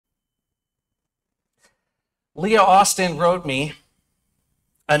Leah Austin wrote me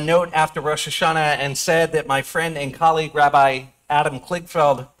a note after Rosh Hashanah and said that my friend and colleague, Rabbi Adam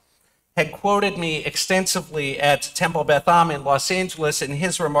Kligfeld, had quoted me extensively at Temple Beth Am in Los Angeles in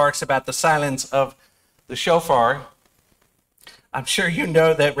his remarks about the silence of the shofar. I'm sure you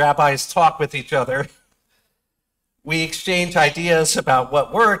know that rabbis talk with each other. We exchange ideas about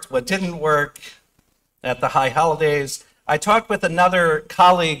what worked, what didn't work at the high holidays. I talked with another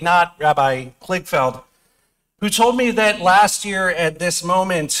colleague, not Rabbi Kligfeld, who told me that last year at this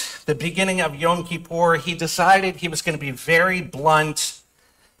moment, the beginning of Yom Kippur, he decided he was going to be very blunt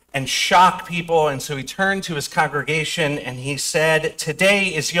and shock people. And so he turned to his congregation and he said,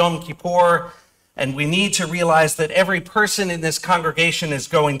 "Today is Yom Kippur, and we need to realize that every person in this congregation is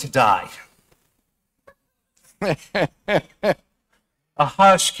going to die." A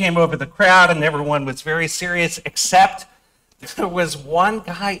hush came over the crowd and everyone was very serious, except there was one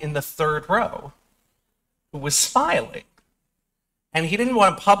guy in the third row who was smiling. And he didn't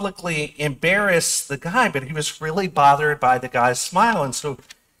want to publicly embarrass the guy, but he was really bothered by the guy's smile. And so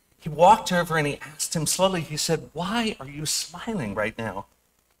he walked over and he asked him slowly, he said, "Why are you smiling right now?"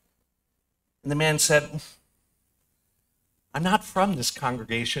 And the man said, "I'm not from this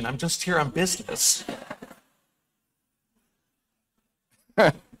congregation. I'm just here on business."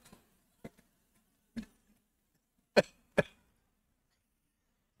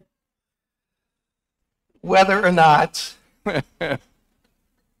 Whether or not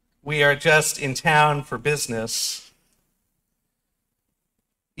we are just in town for business,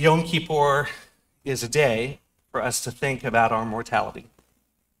 Yom Kippur is a day for us to think about our mortality.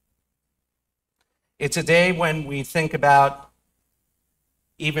 It's a day when we think about,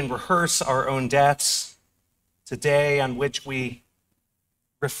 even rehearse our own deaths. It's a day on which we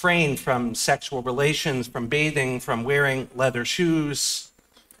refrain from sexual relations, from bathing, from wearing leather shoes,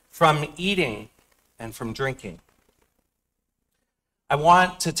 from eating, and from drinking. I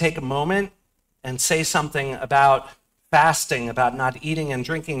want to take a moment and say something about fasting, about not eating and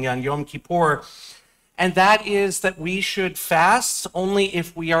drinking on Yom Kippur, and that is that we should fast only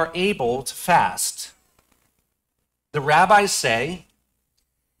if we are able to fast. The rabbis say,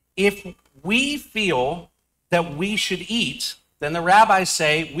 if we feel that we should eat, then the rabbis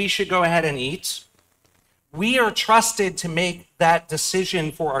say we should go ahead and eat. We are trusted to make that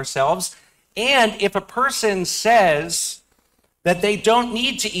decision for ourselves. And if a person says that they don't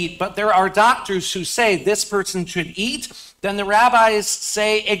need to eat, but there are doctors who say this person should eat, then the rabbis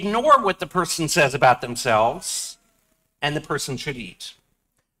say ignore what the person says about themselves and the person should eat.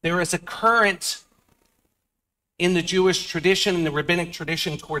 There is a current in the Jewish tradition, in the rabbinic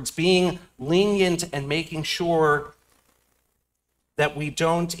tradition, towards being lenient and making sure that we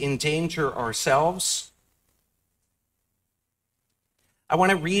don't endanger ourselves. I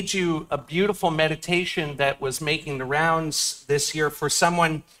want to read you a beautiful meditation that was making the rounds this year for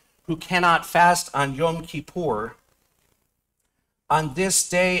someone who cannot fast on Yom Kippur. On this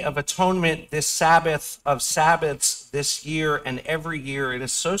day of atonement, this Sabbath of Sabbaths this year and every year, it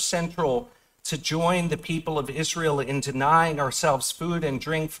is so central to join the people of Israel in denying ourselves food and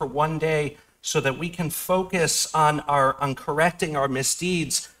drink for one day so that we can focus on correcting our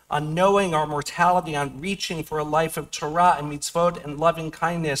misdeeds, on knowing our mortality, on reaching for a life of Torah and mitzvot and loving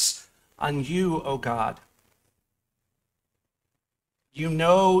kindness on you, O God. You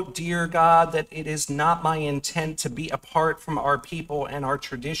know, dear God, that it is not my intent to be apart from our people and our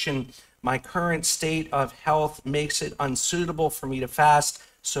tradition. My current state of health makes it unsuitable for me to fast.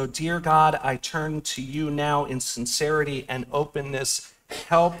 So, dear God, I turn to you now in sincerity and openness.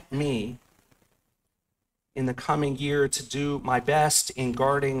 Help me in the coming year to do my best in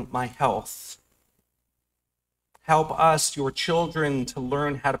guarding my health. Help us, your children, to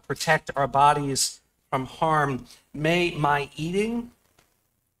learn how to protect our bodies from harm. May my eating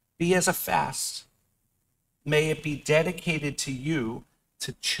be as a fast. May it be dedicated to you,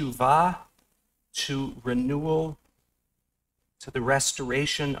 to tshuva, to renewal, to the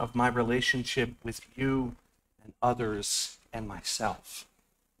restoration of my relationship with you and others and myself.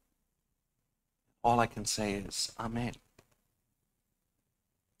 All I can say is, Amen.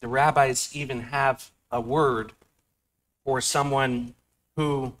 The rabbis even have a word for someone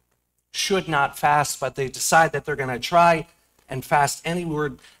who should not fast, but they decide that they're going to try and fast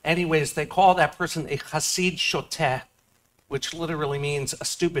anyways. They call that person a chassid shoteh, which literally means a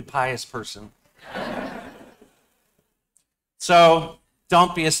stupid, pious person. So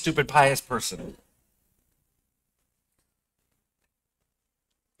don't be a stupid, pious person.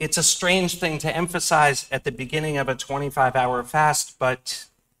 It's a strange thing to emphasize at the beginning of a 25-hour fast, but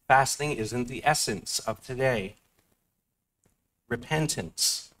fasting isn't the essence of today.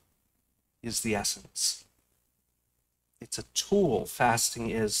 Repentance is the essence. It's a tool,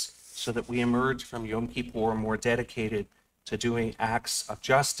 fasting is, so that we emerge from Yom Kippur more dedicated to doing acts of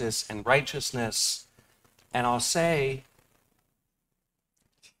justice and righteousness. And I'll say,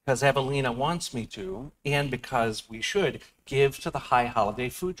 because Evelina wants me to, and because we should, give to the High Holiday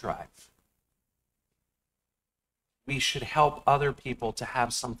Food Drive. We should help other people to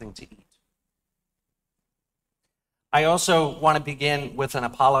have something to eat. I also want to begin with an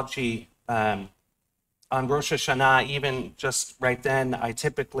apology. On Rosh Hashanah, even just right then, and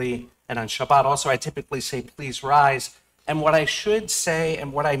on Shabbat also, I typically say, please rise. And what I should say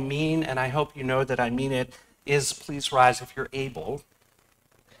and what I mean, and I hope you know that I mean it, is please rise if you're able.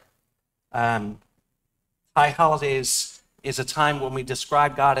 High holidays is a time when we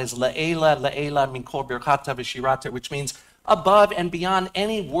describe God as La'ela min kol birchata v'shirata, which means above and beyond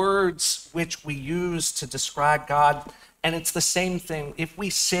any words which we use to describe God. And it's the same thing. If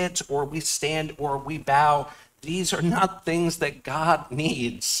we sit or we stand or we bow, these are not things that God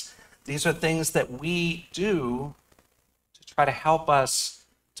needs. These are things that we do to try to help us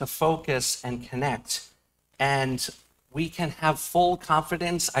to focus and connect. And we can have full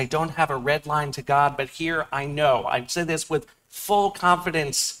confidence. I don't have a red line to God, but here I know. I say this with full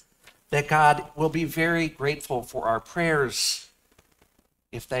confidence that God will be very grateful for our prayers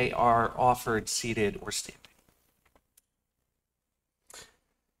if they are offered seated or standing.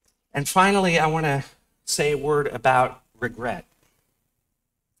 And finally, I want to say a word about regret.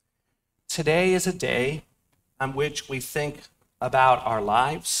 Today is a day on which we think about our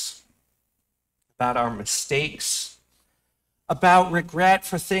lives, about our mistakes, about regret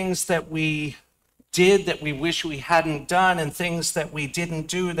for things that we did that we wish we hadn't done, and things that we didn't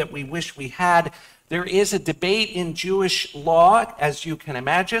do that we wish we had. There is a debate in Jewish law, as you can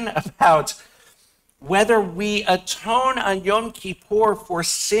imagine, about whether we atone on Yom Kippur for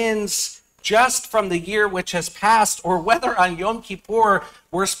sins just from the year which has passed, or whether on Yom Kippur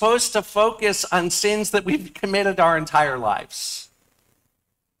we're supposed to focus on sins that we've committed our entire lives.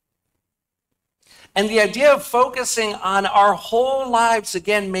 And the idea of focusing on our whole lives,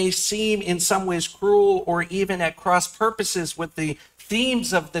 again, may seem in some ways cruel or even at cross purposes with the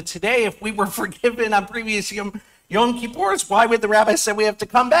themes of the today. If we were forgiven on previous Yom Kippurs, why would the rabbi say we have to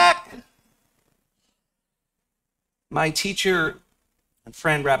come back? My teacher and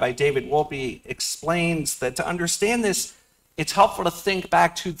friend, Rabbi David Wolpe, explains that to understand this, it's helpful to think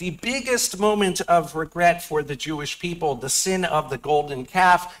back to the biggest moment of regret for the Jewish people, the sin of the golden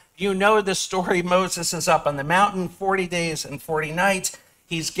calf. You know the story. Moses is up on the mountain 40 days and 40 nights.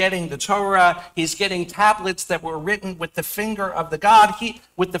 He's getting the Torah. He's getting tablets that were written with the finger of God.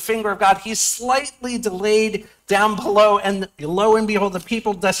 He's slightly delayed down below, and lo and behold, the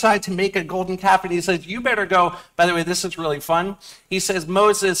people decide to make a golden calf, and he says, you better go. By the way, this is really fun. He says,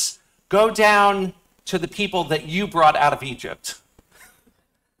 Moses, go down to the people that you brought out of Egypt.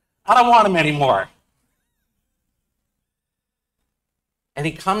 I don't want them anymore. And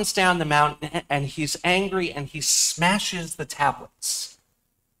he comes down the mountain, and he's angry, and he smashes the tablets.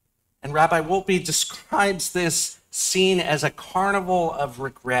 And Rabbi Wolpe describes this scene as a carnival of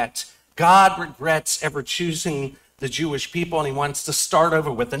regret. God regrets ever choosing the Jewish people, and he wants to start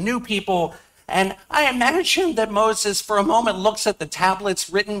over with the new people. And I imagine that Moses, for a moment, looks at the tablets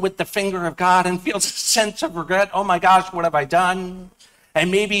written with the finger of God and feels a sense of regret. Oh my gosh, what have I done? And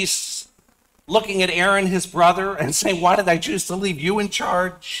maybe he's looking at Aaron, his brother, and saying, why did I choose to leave you in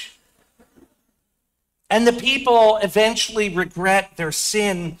charge? And the people eventually regret their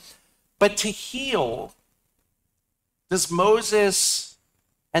sin. But to heal, does Moses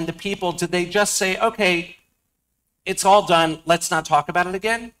and the people, did they just say, okay, it's all done, let's not talk about it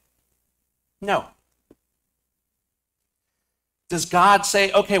again? No. Does God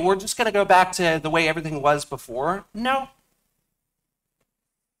say, okay, we're just going to go back to the way everything was before? No.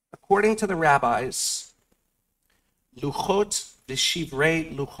 According to the rabbis, luchot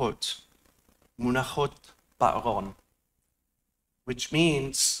v'shivrei luchot munachot ba'aron, which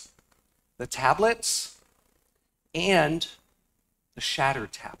means the tablets and the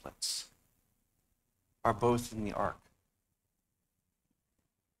shattered tablets are both in the ark.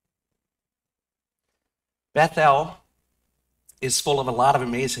 Bethel is full of a lot of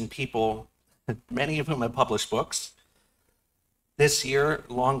amazing people, many of whom have published books. This year,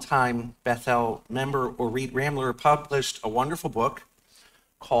 longtime Bethel member Orit Ramler published a wonderful book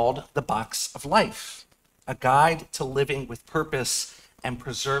called The Box of Life, a guide to living with purpose and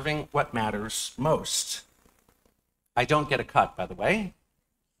preserving what matters most. I don't get a cut, by the way.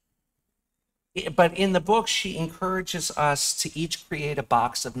 But in the book, she encourages us to each create a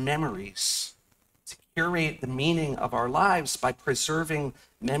box of memories, to curate the meaning of our lives by preserving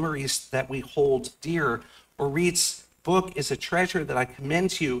memories that we hold dear. Orit's book is a treasure that I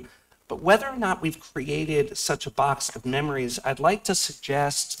commend to you. But whether or not we've created such a box of memories, I'd like to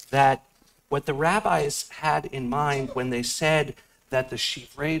suggest that what the rabbis had in mind when they said that the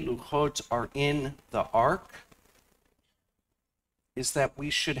Shivrei Luchot are in the ark is that we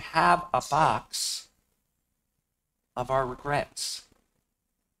should have a box of our regrets.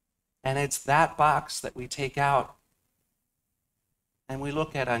 And it's that box that we take out and we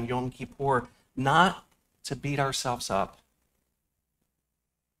look at on Yom Kippur, not to beat ourselves up,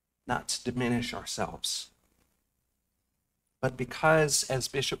 not to diminish ourselves, but because, as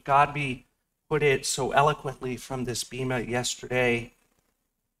Bishop Godby put it so eloquently from this bima yesterday,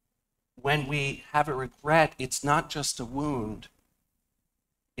 when we have a regret, it's not just a wound,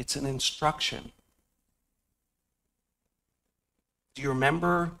 it's an instruction. Do you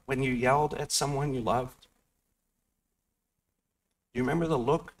remember when you yelled at someone you loved? Do you remember the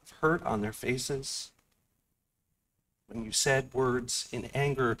look of hurt on their faces? When you said words in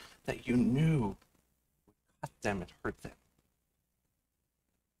anger that you knew would cut them and hurt them?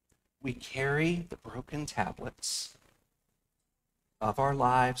 We carry the broken tablets of our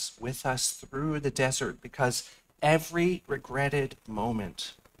lives with us through the desert because every regretted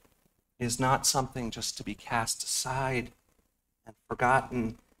moment is not something just to be cast aside and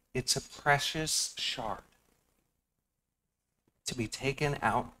forgotten. It's a precious shard to be taken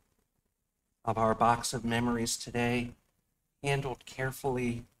out of our box of memories today, handled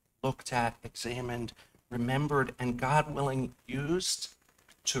carefully, looked at, examined, remembered, and God willing, used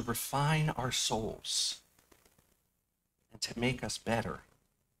to refine our souls and to make us better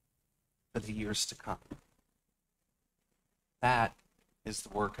for the years to come. That is the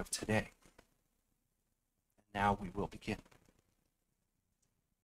work of today. And now we will begin.